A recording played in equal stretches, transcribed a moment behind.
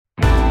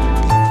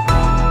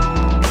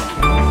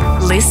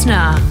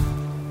listener.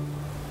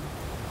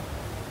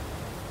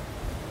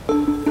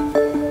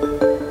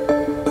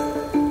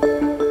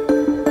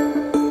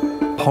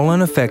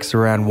 Pollen affects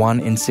around 1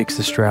 in 6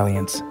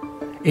 Australians.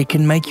 It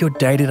can make your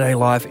day-to-day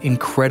life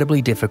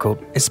incredibly difficult,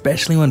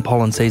 especially when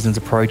pollen season's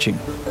approaching.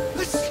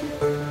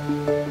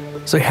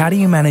 So how do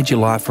you manage your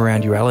life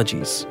around your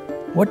allergies?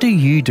 What do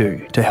you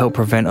do to help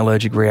prevent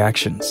allergic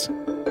reactions?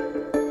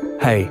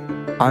 Hey,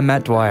 I'm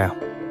Matt Dwyer.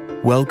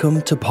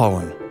 Welcome to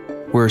Pollen,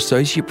 where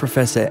Associate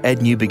Professor Ed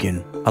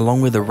Newbigin,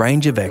 along with a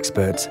range of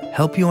experts,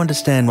 help you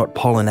understand what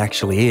pollen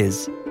actually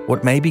is,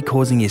 what may be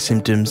causing your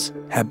symptoms,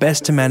 how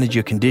best to manage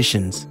your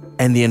conditions,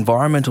 and the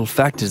environmental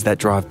factors that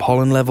drive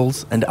pollen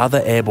levels and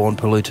other airborne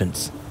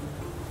pollutants.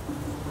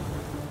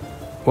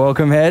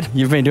 Welcome, Ed.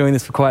 You've been doing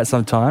this for quite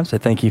some time, so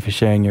thank you for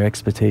sharing your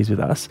expertise with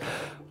us.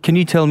 Can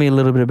you tell me a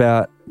little bit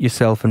about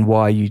yourself and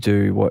why you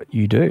do what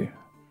you do?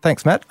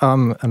 Thanks, Matt.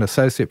 I'm an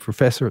associate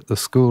professor at the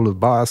School of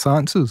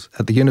Biosciences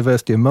at the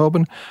University of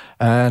Melbourne,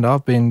 and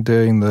I've been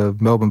doing the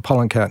Melbourne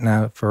Pollen count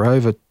now for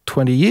over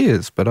 20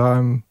 years, but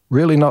I'm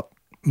really not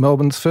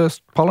Melbourne's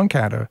first pollen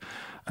counter,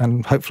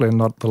 and hopefully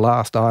not the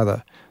last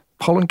either.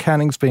 Pollen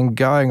counting's been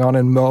going on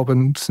in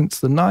Melbourne since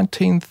the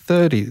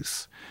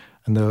 1930s.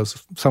 And there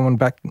was someone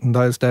back in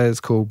those days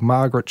called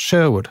Margaret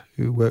Sherwood,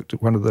 who worked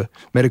at one of the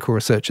medical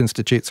research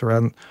institutes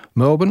around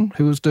Melbourne,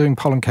 who was doing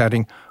pollen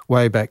counting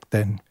way back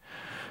then.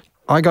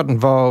 I got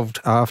involved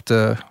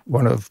after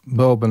one of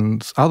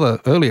Melbourne's other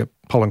earlier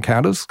pollen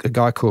counters, a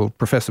guy called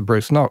Professor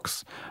Bruce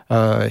Knox.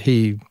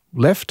 He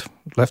left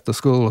the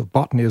School of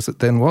Botany as it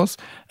then was,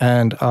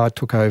 and I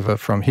took over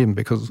from him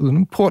because it was an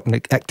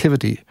important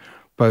activity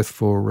both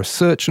for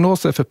research and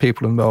also for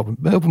people in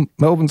Melbourne.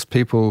 Melbourne's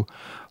people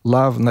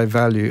love and they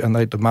value and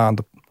they demand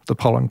the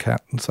pollen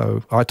count. And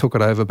so I took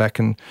it over back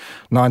in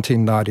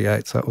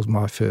 1998, so that was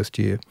my first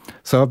year.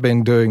 So I've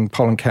been doing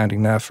pollen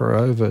counting now for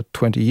over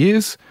 20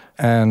 years.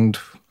 And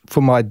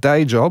for my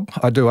day job,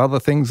 I do other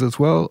things as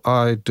well.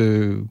 I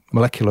do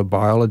molecular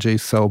biology,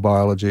 cell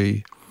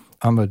biology.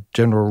 I'm a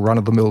general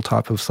run-of-the-mill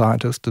type of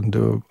scientist and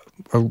do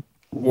a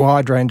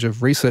wide range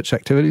of research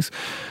activities.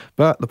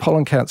 But the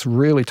pollen count's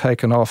really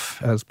taken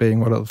off as being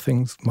one of the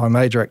things, my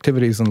major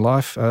activities in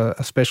life,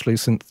 especially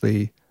since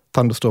the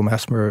thunderstorm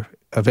asthma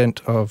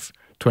event of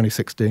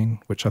 2016,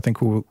 which I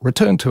think we'll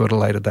return to at a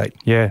later date.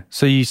 Yeah,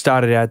 so you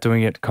started out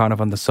doing it kind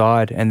of on the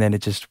side and then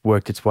it just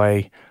worked its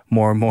way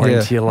more and more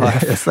into your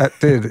life. Yes, that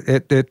did.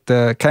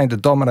 It came to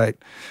dominate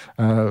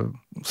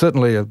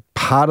certainly a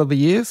part of the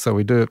year, so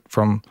we do it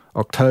from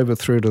October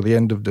through to the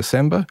end of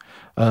December,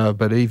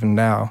 but even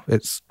now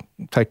it's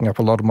taking up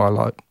a lot of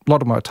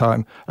my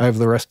time over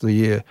the rest of the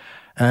year.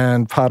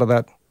 And part of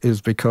that is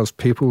because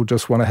people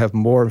just want to have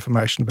more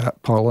information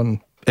about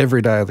pollen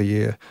every day of the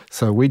year.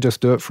 So we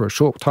just do it for a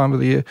short time of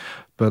the year,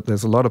 but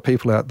there's a lot of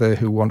people out there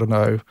who want to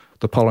know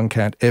the pollen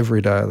count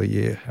every day of the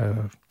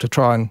year to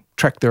try and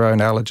track their own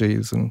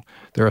allergies and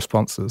their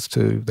responses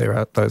to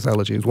those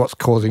allergies. What's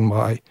causing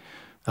my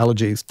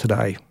allergies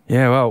today?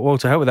 Yeah, well,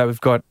 to help with that, we've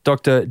got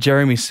Dr.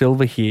 Jeremy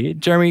Silver here.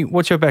 Jeremy,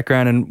 what's your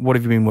background and what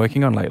have you been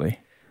working on lately?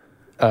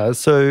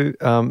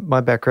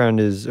 My background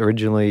is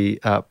originally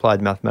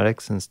applied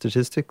mathematics and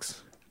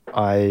statistics.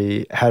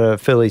 I had a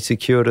fairly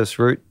circuitous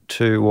route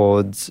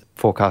towards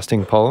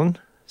forecasting pollen.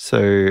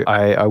 So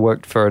I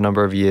worked for a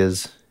number of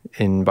years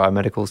in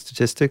biomedical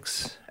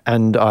statistics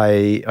and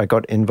I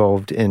got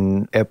involved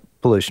in air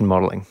pollution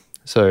modelling.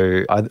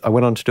 So I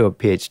went on to do a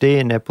PhD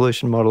in air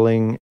pollution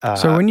modelling.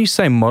 So when you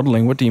say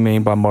modelling, what do you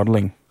mean by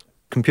modelling?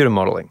 Computer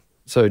modelling.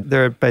 So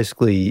there are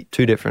basically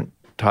two different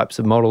types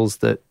of models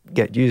that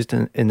get used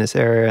in this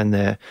area, and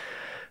they're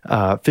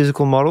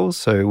physical models.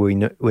 So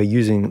we're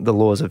using the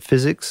laws of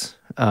physics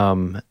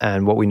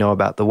and what we know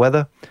about the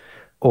weather,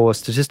 or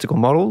statistical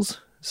models.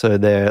 So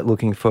they're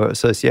looking for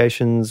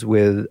associations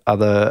with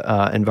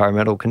other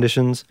environmental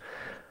conditions,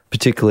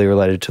 particularly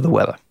related to the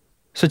weather.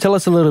 So tell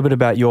us a little bit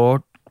about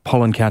your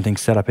pollen counting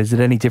setup. Is it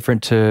any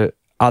different to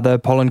other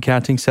pollen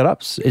counting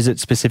setups? Is it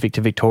specific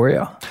to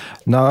Victoria?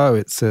 No,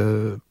 it's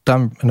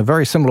done in a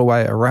very similar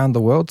way around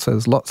the world. So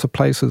there's lots of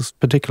places,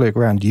 particularly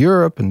around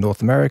Europe and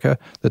North America,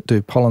 that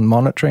do pollen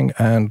monitoring,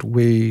 and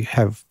we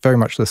have very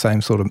much the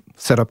same sort of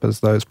setup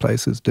as those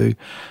places do.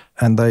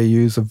 And they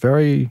use a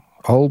very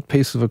old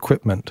piece of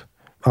equipment.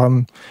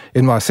 I'm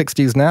in my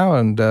 60s now,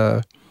 and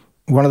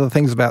one of the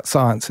things about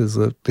science is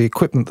that the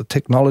equipment, the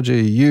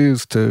technology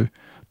used to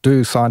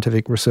do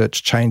scientific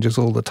research changes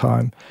all the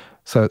time.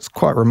 So it's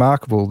quite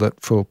remarkable that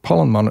for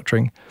pollen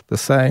monitoring, the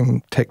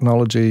same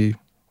technology,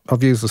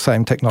 I've used the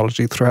same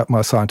technology throughout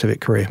my scientific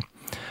career.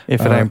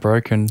 If it ain't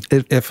broken.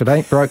 If it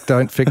ain't broke,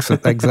 don't fix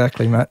it.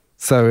 Exactly, Matt.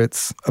 So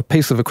it's a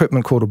piece of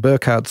equipment called a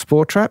Burkhardt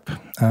spore trap,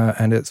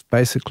 and it's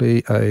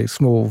basically a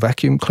small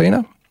vacuum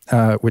cleaner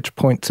which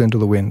points into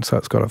the wind. So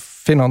it's got a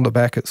fin on the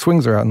back, it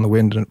swings around in the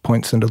wind and it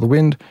points into the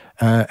wind,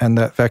 and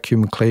that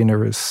vacuum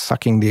cleaner is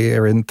sucking the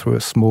air in through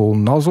a small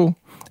nozzle,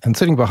 and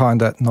sitting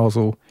behind that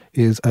nozzle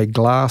is a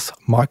glass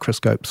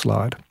microscope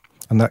slide.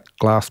 And that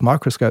glass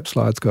microscope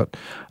slide's got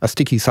a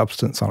sticky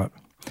substance on it.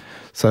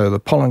 So the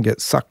pollen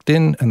gets sucked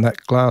in and that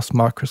glass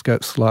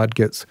microscope slide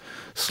gets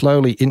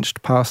slowly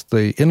inched past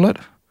the inlet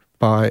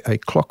by a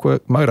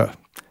clockwork motor.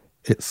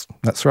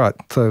 That's right.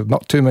 So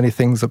not too many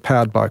things are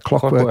powered by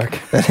clockwork.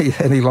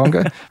 any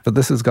longer, but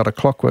this has got a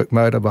clockwork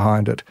motor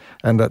behind it.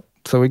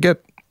 So we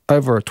get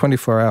over a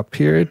 24-hour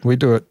period, we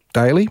do it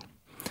daily.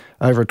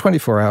 Over a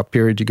 24-hour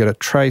period, you get a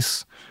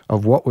trace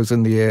of what was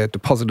in the air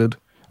deposited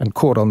and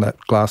caught on that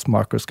glass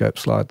microscope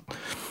slide.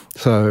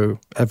 So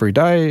every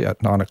day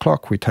at 9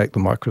 o'clock, we take the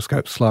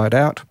microscope slide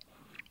out,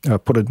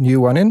 put a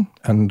new one in,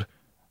 and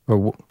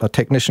a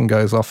technician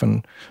goes off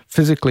and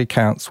physically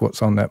counts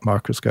what's on that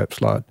microscope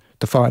slide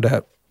to find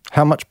out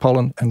how much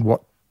pollen and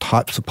what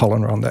types of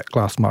pollen are on that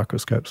glass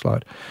microscope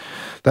slide.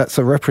 That's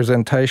a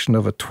representation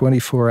of a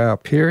 24-hour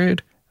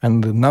period,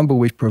 and the number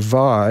we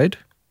provide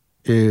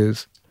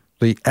is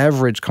the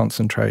average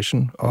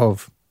concentration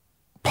of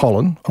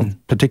pollen of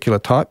particular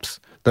types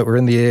that were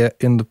in the air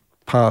in the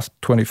past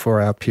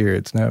 24-hour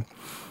periods. Now,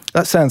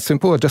 that sounds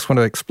simple. I just want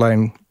to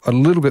explain a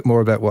little bit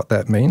more about what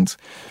that means,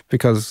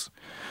 because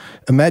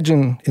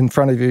imagine in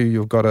front of you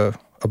you've got a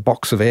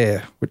box of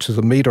air, which is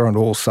a metre on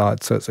all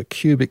sides, so it's a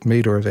cubic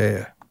metre of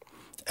air.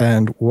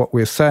 And what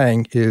we're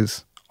saying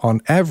is,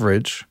 on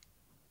average,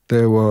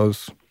 there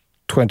was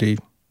 20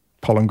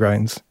 pollen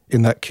grains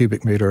in that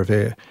cubic metre of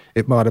air.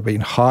 It might have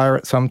been higher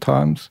at some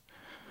times,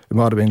 it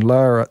might have been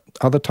lower at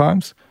other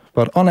times,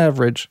 but on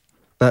average,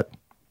 that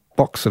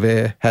box of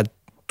air had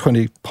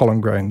 20 pollen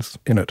grains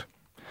in it.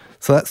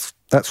 So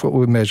that's what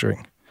we're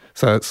measuring.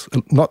 So it's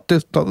not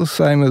the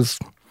same as,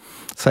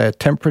 say, a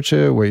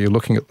temperature where you're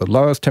looking at the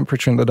lowest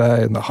temperature in the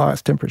day and the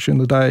highest temperature in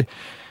the day.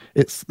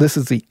 This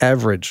is the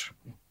average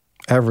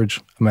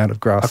amount of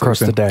grass across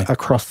the day.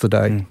 Across the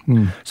day.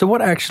 So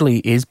what actually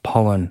is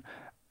pollen,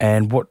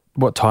 and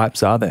what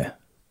types are there?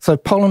 So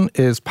pollen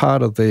is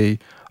part of the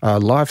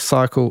life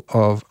cycle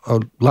of a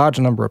large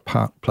number of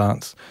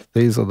plants.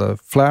 These are the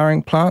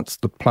flowering plants,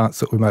 the plants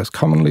that we most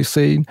commonly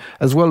see,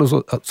 as well as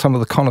some of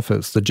the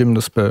conifers, the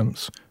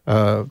gymnosperms,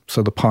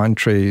 so the pine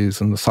trees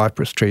and the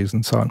cypress trees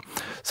and so on.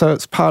 So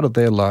it's part of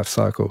their life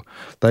cycle.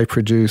 They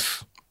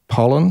produce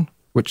pollen,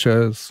 which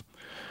is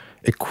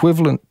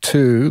equivalent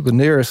to, the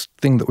nearest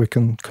thing that we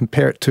can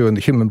compare it to in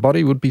the human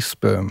body would be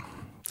sperm.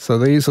 So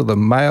these are the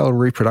male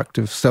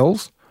reproductive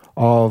cells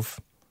of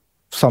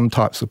some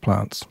types of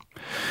plants.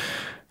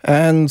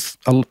 And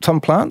some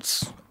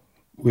plants,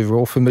 we're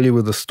all familiar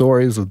with the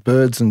stories of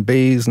birds and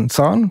bees and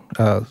so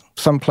on.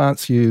 Some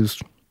plants use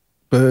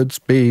birds,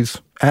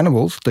 bees,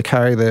 animals to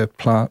carry their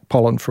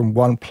pollen from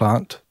one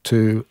plant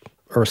to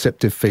a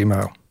receptive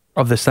female.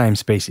 Of the same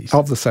species?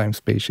 Of the same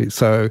species.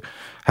 So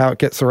how it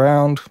gets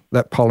around,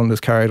 that pollen is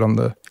carried on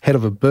the head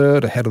of a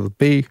bird, a head of a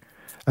bee,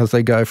 as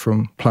they go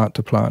from plant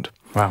to plant.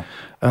 Wow.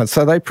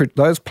 So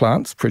those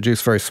plants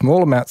produce very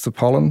small amounts of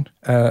pollen,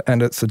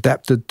 and it's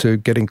adapted to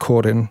getting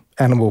caught in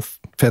animal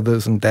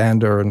feathers and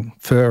dander and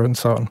fur and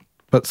so on.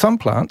 But some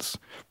plants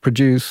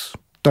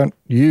don't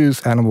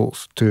use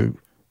animals to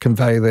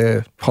convey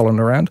their pollen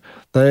around.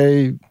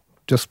 They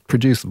just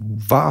produce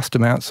vast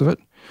amounts of it,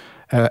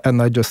 and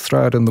they just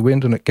throw it in the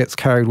wind and it gets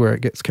carried where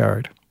it gets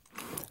carried.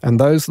 And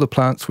those are the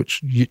plants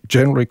which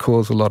generally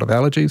cause a lot of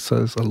allergies. So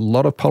there's a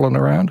lot of pollen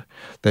around.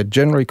 They're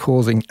generally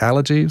causing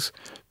allergies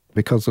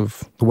because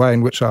of the way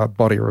in which our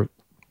body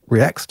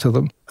reacts to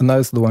them, and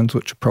those are the ones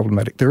which are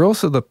problematic. They're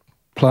also the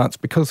plants,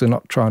 because they're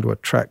not trying to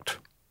attract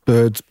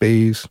birds,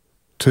 bees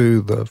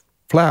to the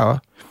flower,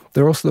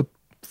 they're also the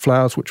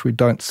flowers which we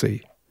don't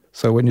see.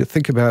 So when you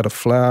think about a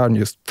flower and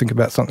you think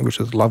about something which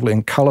is lovely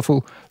and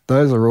colourful,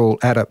 those are all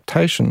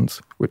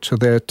adaptations which are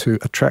there to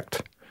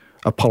attract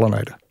a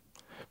pollinator.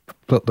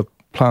 But the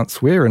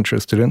plants we're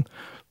interested in,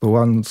 the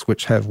ones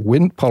which have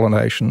wind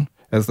pollination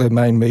as their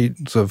main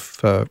means of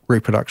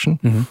reproduction,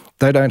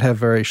 they don't have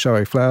very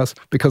showy flowers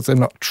because they're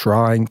not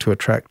trying to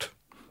attract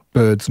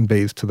birds and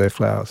bees to their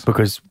flowers.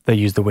 Because they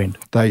use the wind.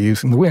 They're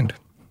using the wind.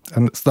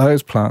 And it's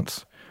those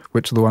plants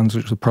which are the ones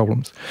which are the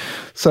problems.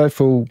 So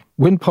for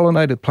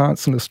wind-pollinated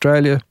plants in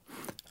Australia,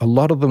 a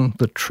lot of them,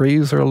 the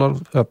trees are a lot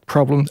of a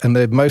problem, and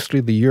they're mostly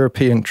the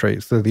European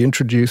trees. They're the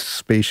introduced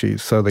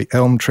species, so the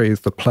elm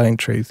trees, the plane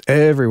trees.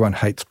 Everyone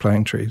hates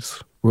plane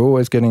trees. We're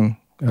always getting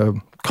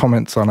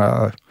comments on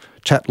our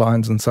chat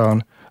lines and so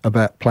on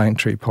about plane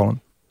tree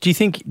pollen. Do you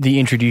think the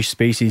introduced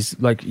species,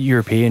 like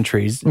European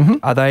trees,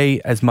 are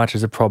they as much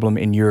as a problem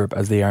in Europe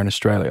as they are in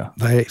Australia?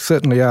 They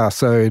certainly are.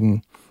 So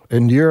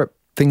in Europe,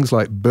 things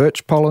like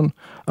birch pollen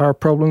are a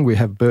problem. We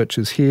have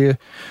birches here.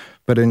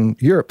 But in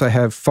Europe, they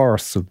have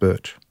forests of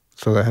birch.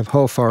 So they have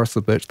whole forests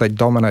of birch. They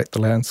dominate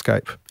the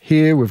landscape.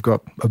 Here, we've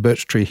got a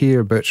birch tree here,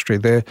 a birch tree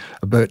there,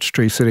 a birch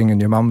tree sitting in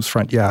your mum's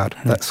front yard,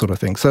 that sort of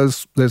thing. So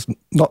there's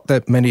not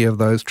that many of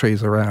those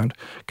trees around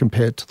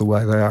compared to the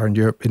way they are in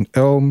Europe. In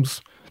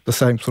elms, the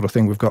same sort of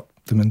thing. We've got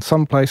them in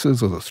some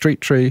places as a street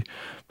tree,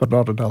 but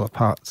not in other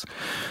parts.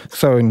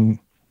 So in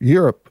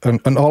Europe,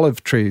 and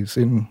olive trees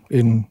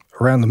in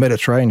around the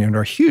Mediterranean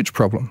are a huge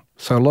problem.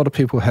 So a lot of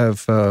people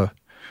have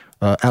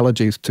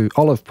allergies to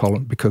olive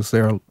pollen because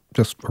they're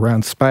just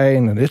around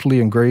Spain and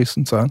Italy and Greece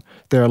and so on.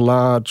 They're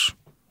large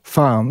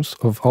farms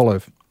of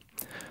olive.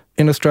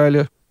 In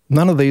Australia,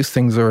 none of these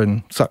things are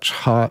in such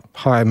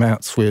high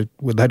amounts where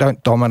they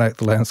don't dominate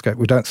the landscape.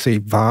 We don't see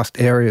vast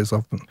areas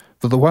of them.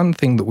 But the one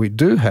thing that we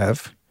do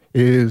have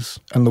is,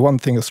 and the one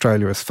thing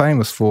Australia is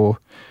famous for,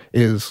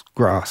 is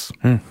grass.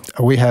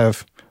 We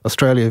have,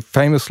 Australia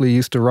famously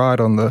used to ride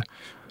on the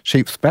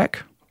sheep's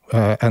back,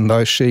 and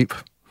those sheep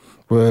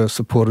were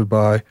supported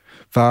by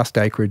vast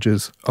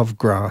acreages of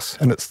grass.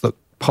 And it's the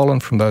pollen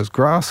from those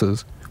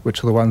grasses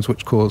which are the ones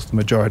which cause the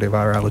majority of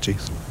our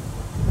allergies.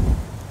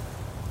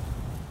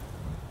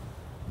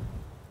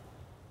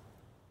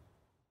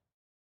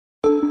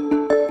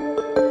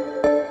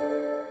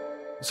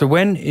 So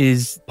when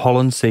is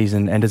pollen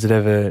season, and does it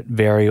ever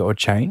vary or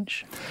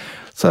change?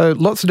 So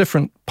lots of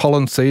different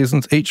pollen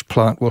seasons. Each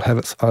plant will have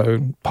its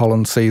own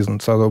pollen season.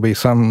 So there'll be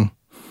some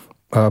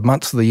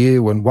months of the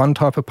year when one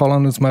type of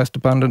pollen is most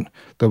abundant.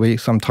 There'll be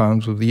some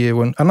times of the year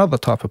when another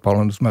type of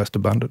pollen is most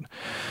abundant.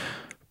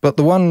 But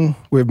the one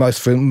we're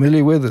most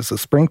familiar with is the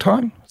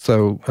springtime.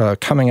 So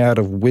coming out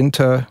of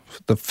winter,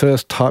 the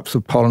first types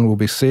of pollen we'll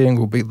be seeing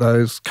will be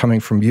those coming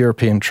from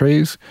European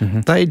trees.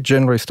 They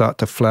generally start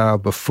to flower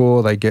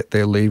before they get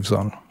their leaves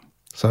on.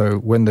 So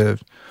when they're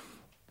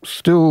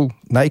still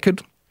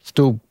naked,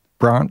 still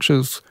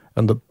branches,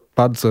 and the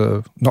buds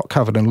are not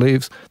covered in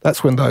leaves,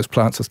 that's when those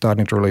plants are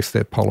starting to release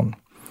their pollen,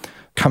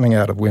 coming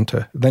out of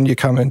winter. Then you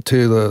come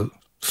into the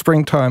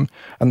springtime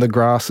and the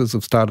grasses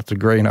have started to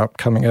green up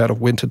coming out of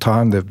winter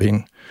time. They've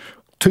been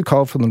too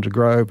cold for them to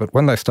grow, but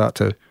when they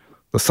the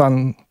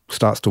sun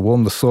starts to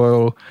warm the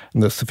soil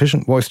and there's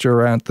sufficient moisture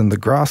around, then the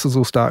grasses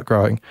will start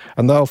growing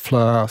and they'll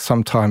flower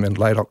sometime in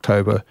late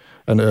October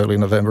and early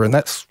November. And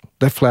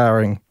they're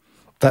flowering,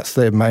 that's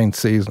their main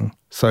season.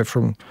 So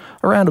from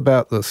around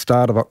about the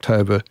start of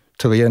October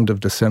to the end of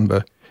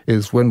December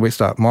is when we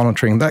start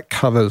monitoring. That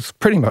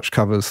pretty much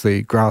covers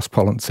the grass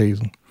pollen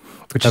season.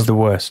 Which is the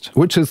worst.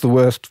 Which is the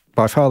worst,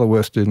 by far the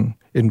worst in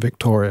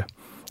Victoria.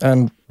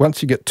 And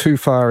once you get too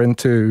far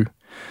into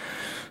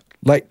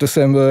late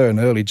December and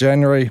early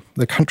January,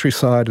 the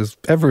countryside, as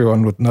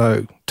everyone would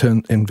know,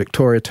 in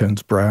Victoria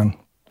turns brown.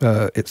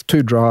 It's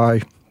too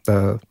dry.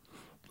 The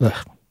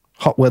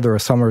hot weather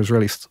of summer has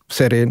really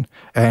set in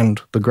and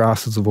the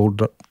grasses have all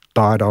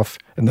died off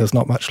and there's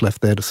not much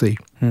left there to see.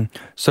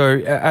 So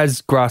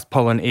as grass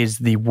pollen is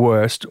the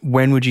worst,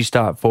 when would you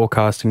start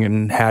forecasting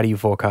and how do you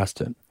forecast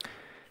it?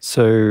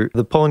 So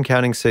the pollen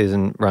counting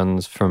season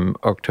runs from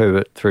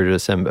October through to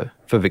December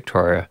for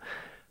Victoria.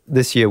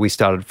 This year we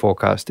started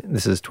forecasting,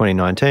 this is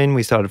 2019,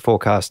 we started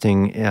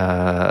forecasting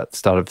at the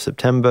start of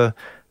September.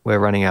 We're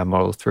running our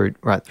model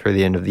right through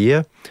the end of the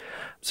year.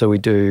 So we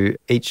do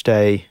each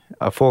day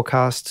a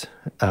forecast.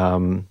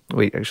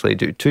 We actually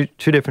do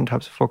two different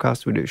types of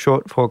forecasts. We do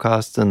short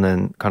forecasts and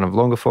then kind of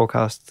longer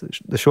forecasts.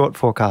 The short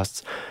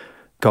forecasts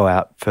go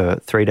out for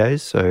 3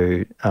 days.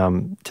 So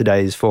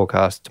today's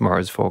forecast,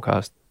 tomorrow's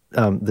forecast,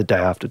 the day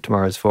after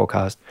tomorrow's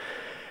forecast.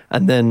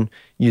 And then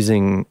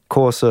using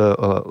coarser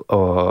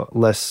or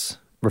less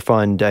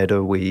refined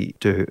data, we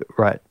do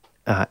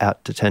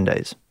out to 10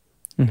 days.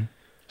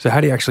 So how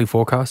do you actually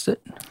forecast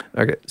it?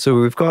 Okay, so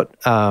we've got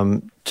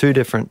two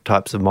different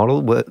types of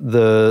model.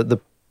 The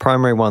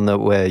primary one that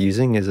we're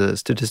using is a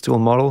statistical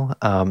model.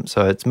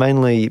 So it's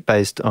mainly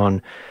based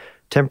on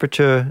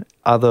temperature,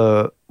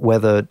 other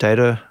weather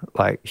data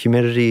like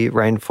humidity,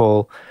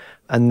 rainfall,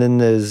 and then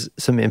there's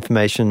some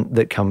information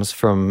that comes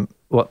from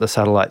what the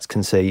satellites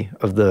can see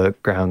of the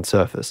ground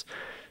surface.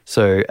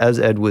 So as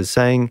Ed was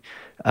saying,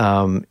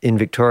 in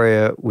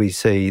Victoria, we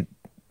see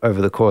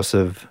over the course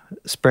of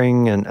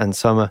spring and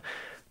summer,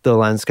 the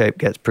landscape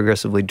gets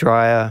progressively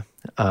drier.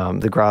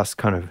 The grass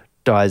kind of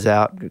dies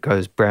out, it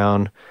goes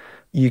brown.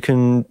 You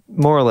can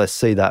more or less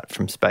see that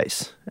from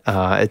space.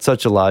 It's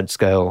such a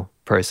large-scale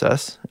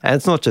process. And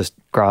it's not just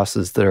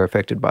grasses that are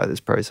affected by this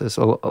process.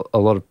 A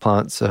lot of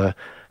plants are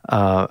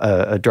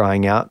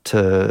drying out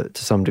to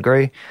some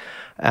degree,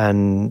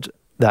 and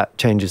that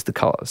changes the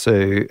colour.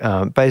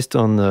 So based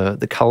on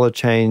the colour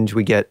change,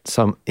 we get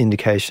some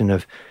indication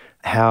of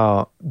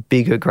how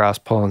big a grass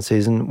pollen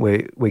season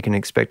we can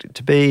expect it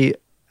to be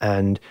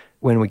and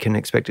when we can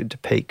expect it to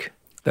peak.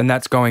 And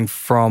that's going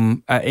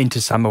from into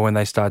summer when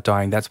they start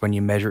dying. That's when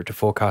you measure it to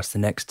forecast the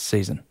next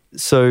season.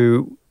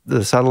 So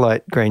the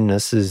satellite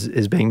greenness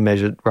is being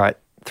measured right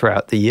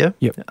throughout the year.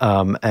 Yep.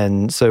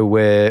 And so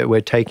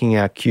we're taking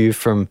our cue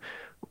from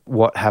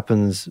what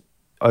happens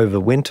over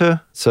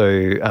winter.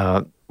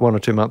 So 1 or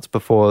 2 months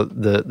before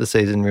the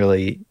season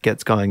really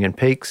gets going and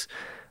peaks,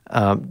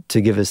 to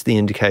give us the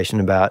indication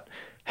about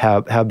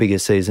how big a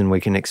season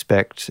we can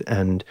expect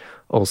and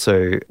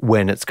also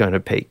when it's going to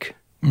peak.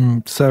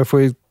 So if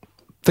we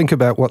think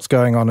about what's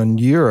going on in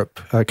Europe,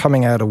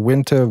 coming out of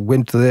winter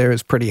there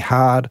is pretty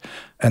hard,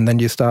 and then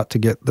you start to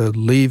get the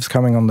leaves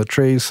coming on the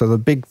trees. So the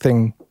big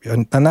thing,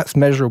 and that's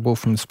measurable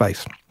from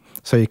space.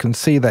 So you can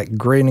see that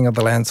greening of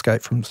the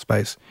landscape from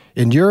space.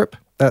 In Europe,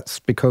 that's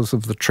because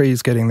of the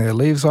trees getting their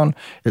leaves on.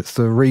 It's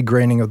the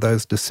regreening of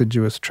those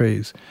deciduous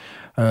trees.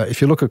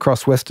 If you look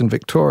across Western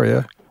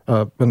Victoria,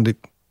 in the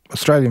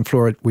Australian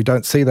flora, we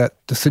don't see that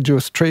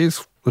deciduous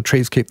trees. the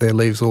trees keep their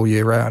leaves all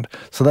year round.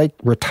 So they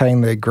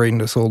retain their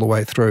greenness all the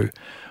way through.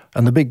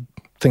 And the big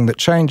thing that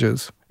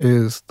changes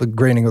is the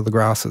greening of the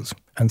grasses.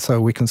 And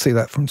so we can see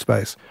that from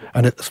space.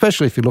 And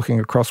especially if you're looking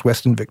across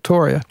Western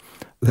Victoria,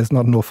 there's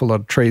not an awful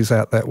lot of trees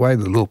out that way,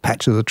 the little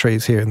patches of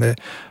trees here and there.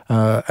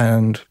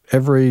 And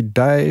every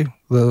day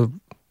the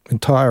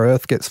entire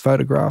Earth gets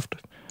photographed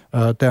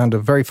down to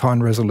very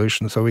fine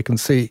resolution. So we can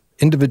see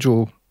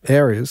individual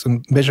areas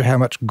and measure how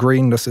much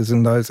greenness is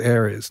in those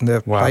areas. And there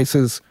are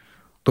places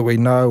that we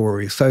know or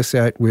we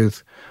associate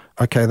with,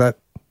 okay,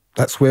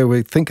 that's where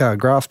we think our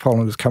grass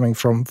pollen is coming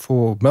from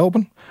for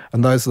Melbourne,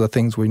 and those are the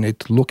things we need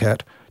to look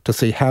at to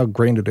see how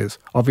green it is.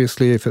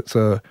 Obviously, if it's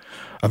a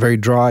very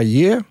dry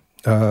year,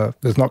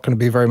 there's not going to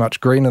be very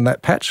much green in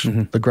that patch.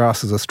 Mm-hmm. The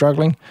grasses are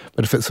struggling.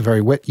 But if it's a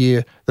very wet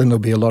year, then there'll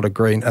be a lot of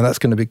green, and that's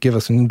going to give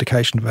us an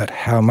indication about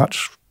how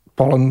much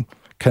pollen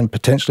can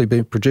potentially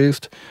be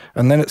produced.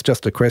 And then it's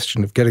just a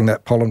question of getting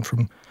that pollen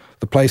from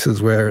the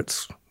places where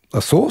it's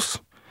a source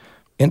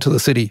into the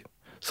city.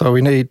 So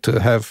we need to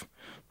have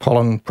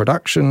pollen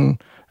production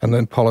and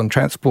then pollen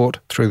transport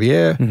through the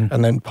air, mm-hmm.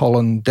 and then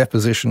pollen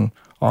deposition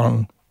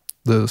on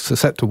the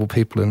susceptible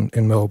people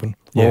in Melbourne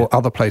or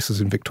other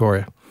places in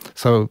Victoria.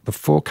 So the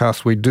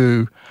forecast we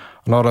do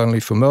not only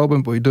for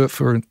Melbourne, but we do it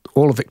for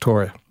all of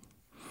Victoria.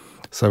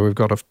 So we've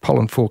got a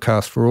pollen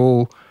forecast for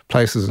all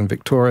places in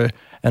Victoria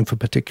and for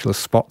particular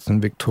spots in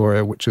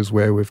Victoria, which is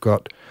where we've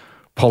got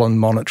pollen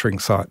monitoring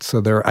sites.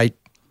 So there are 8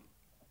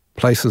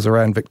 places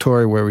around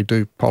Victoria where we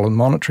do pollen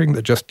monitoring.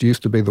 There just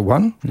used to be the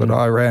one that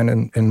I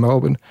ran in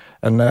Melbourne,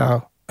 and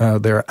now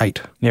there are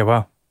 8. Yeah,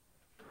 wow.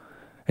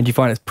 And do you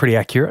find it's pretty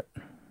accurate?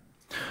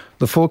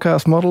 The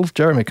forecast models,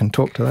 Jeremy can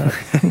talk to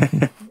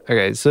that.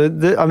 Okay, so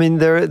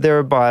there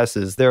are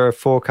biases. There are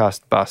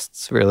forecast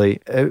busts, really.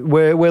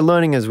 We're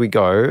learning as we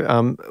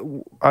go.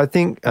 I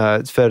think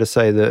it's fair to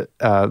say that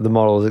the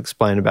models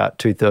explain about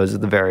 2/3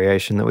 of the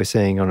variation that we're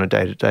seeing on a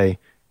day-to-day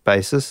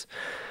basis.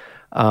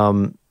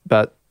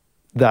 But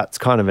that's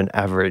kind of an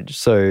average.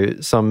 So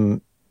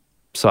some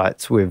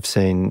sites we've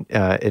seen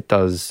it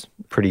does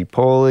pretty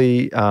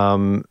poorly.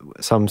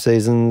 Some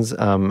seasons,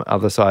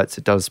 other sites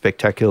it does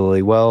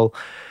spectacularly well.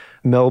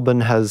 Melbourne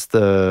has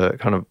the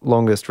kind of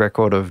longest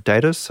record of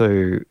data,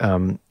 so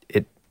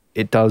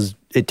it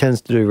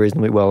tends to do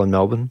reasonably well in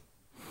Melbourne.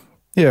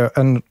 Yeah,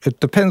 and it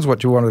depends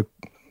what you want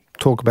to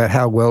talk about.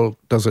 How well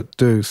does it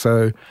do?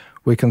 So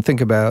we can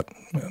think about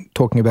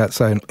talking about,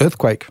 say, an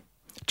earthquake.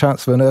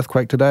 Chance of an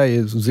earthquake today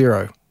is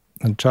 0,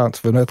 and chance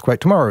of an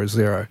earthquake tomorrow is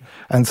 0.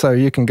 And so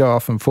you can go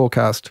off and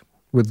forecast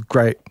with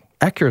great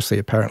accuracy,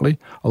 apparently,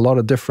 a lot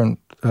of different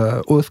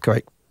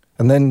earthquake.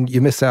 And then you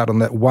miss out on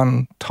that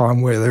one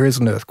time where there is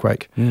an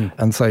earthquake. Mm.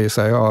 And so you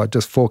say, I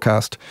just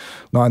forecast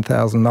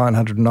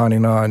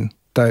 9,999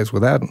 days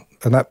without it.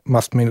 And that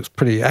must mean it's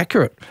pretty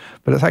accurate.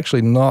 But it's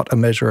actually not a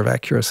measure of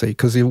accuracy,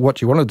 because what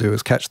you want to do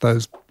is catch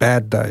those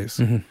bad days.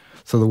 Mm-hmm.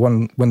 So the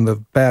one when the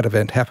bad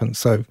event happens.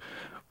 So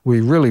we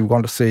really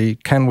want to see,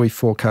 can we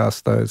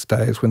forecast those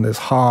days when there's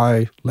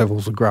high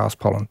levels of grass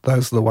pollen?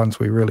 Those are the ones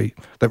that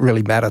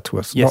really matter to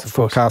us, yes, not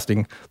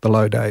forecasting the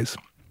low days.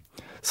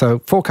 So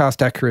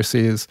forecast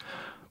accuracy is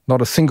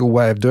not a single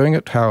way of doing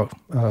it. How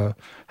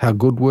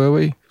good were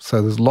we? So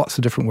there's lots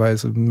of different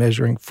ways of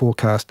measuring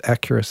forecast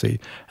accuracy.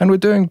 And we're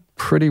doing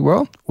pretty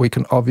well. We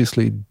can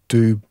obviously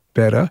do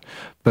better,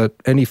 but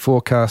any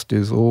forecast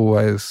is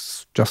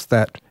always just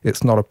that.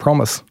 It's not a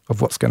promise of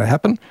what's going to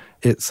happen.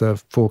 It's a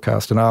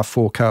forecast. And our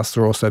forecasts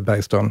are also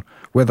based on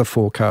weather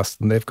forecasts,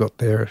 and they've got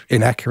their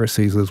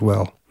inaccuracies as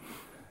well.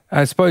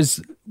 I suppose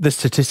the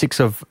statistics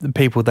of the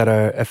people that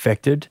are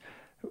affected,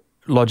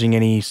 lodging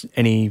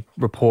any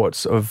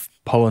reports of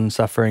pollen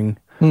suffering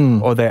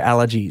or their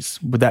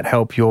allergies, would that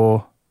help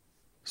your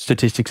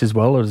statistics as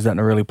well, or does that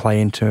not really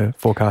play into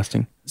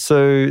forecasting?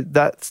 So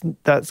that's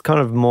kind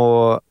of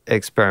more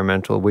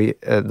experimental.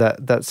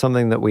 That's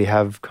something that we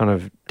have kind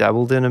of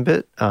dabbled in a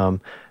bit, and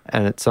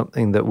it's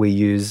something that we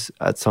use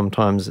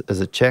sometimes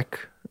as a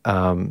check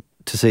to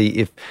see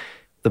if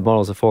the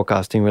models are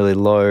forecasting really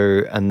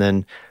low, and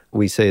then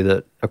we see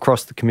that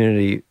across the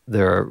community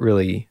there are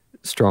really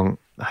strong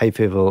hay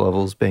fever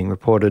levels being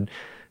reported.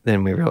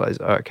 Then we realize,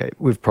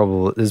 there's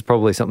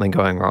probably something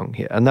going wrong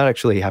here. And that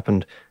actually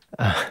happened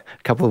a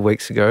couple of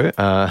weeks ago,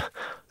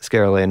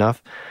 scarily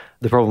enough.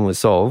 The problem was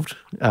solved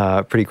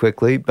pretty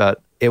quickly,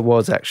 but it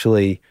was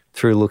actually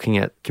through looking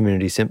at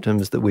community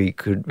symptoms that we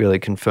could really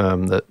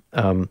confirm that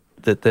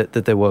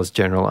that there was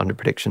general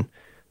underprediction.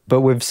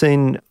 But we've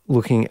seen,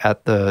 looking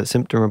at the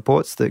symptom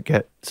reports that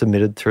get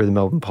submitted through the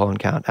Melbourne Pollen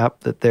Count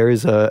app, that there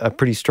is a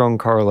pretty strong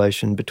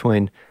correlation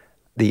between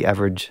the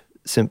average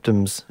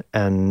symptoms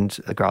and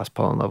the grass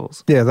pollen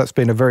levels. Yeah, that's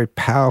been a very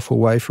powerful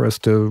way for us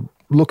to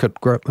look at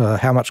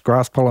how much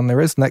grass pollen there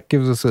is, and that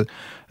gives us,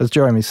 as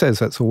Jeremy says,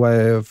 that's a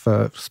way of,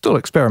 still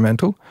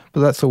experimental,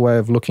 but that's a way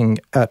of looking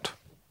at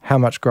how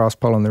much grass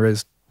pollen there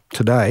is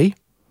today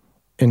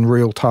in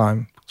real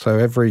time. So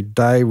every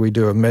day we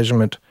do a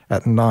measurement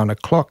at 9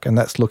 o'clock, and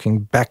that's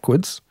looking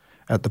backwards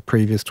at the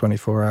previous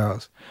 24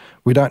 hours.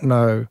 We don't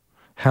know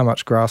how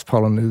much grass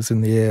pollen is in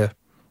the air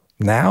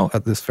now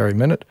at this very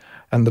minute.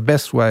 And the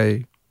best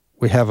way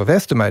we have of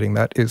estimating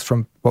that is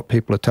from what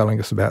people are telling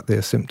us about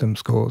their symptom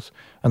scores.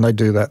 And they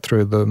do that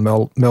through the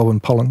Melbourne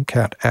Pollen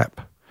Count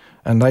app.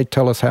 And they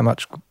tell us how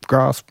much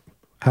grass,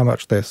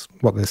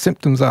 what their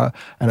symptoms are.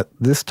 And at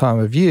this time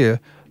of year,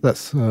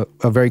 that's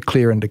a very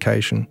clear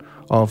indication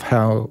of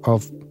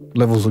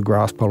levels of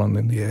grass pollen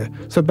in the air.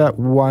 So about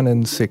 1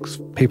 in 6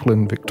 people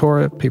in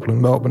Victoria, people in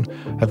Melbourne,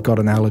 have got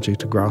an allergy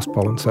to grass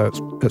pollen. So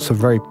it's a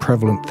very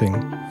prevalent thing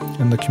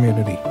in the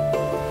community.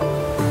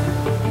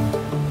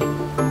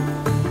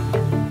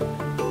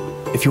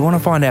 If you want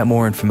to find out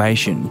more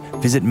information,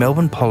 visit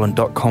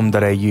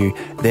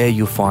melbournepollen.com.au. There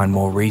you'll find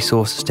more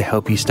resources to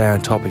help you stay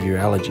on top of your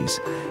allergies.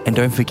 And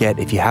don't forget,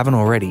 if you haven't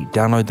already,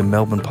 download the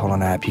Melbourne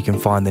Pollen app. You can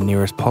find the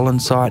nearest pollen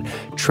site,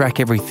 track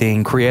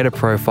everything, create a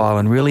profile,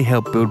 and really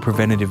help build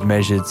preventative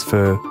measures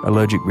for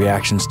allergic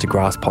reactions to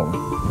grass pollen.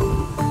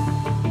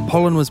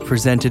 Pollen was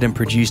presented and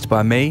produced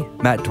by me,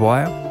 Matt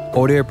Dwyer,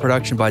 audio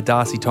production by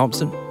Darcy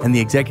Thompson, and the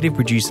executive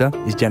producer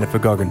is Jennifer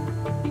Goggin.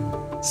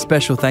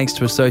 Special thanks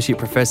to Associate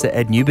Professor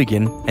Ed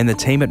Newbigin and the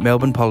team at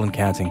Melbourne Pollen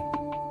Counting.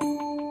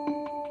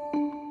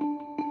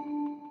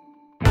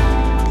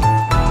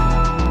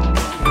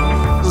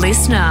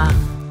 Listener.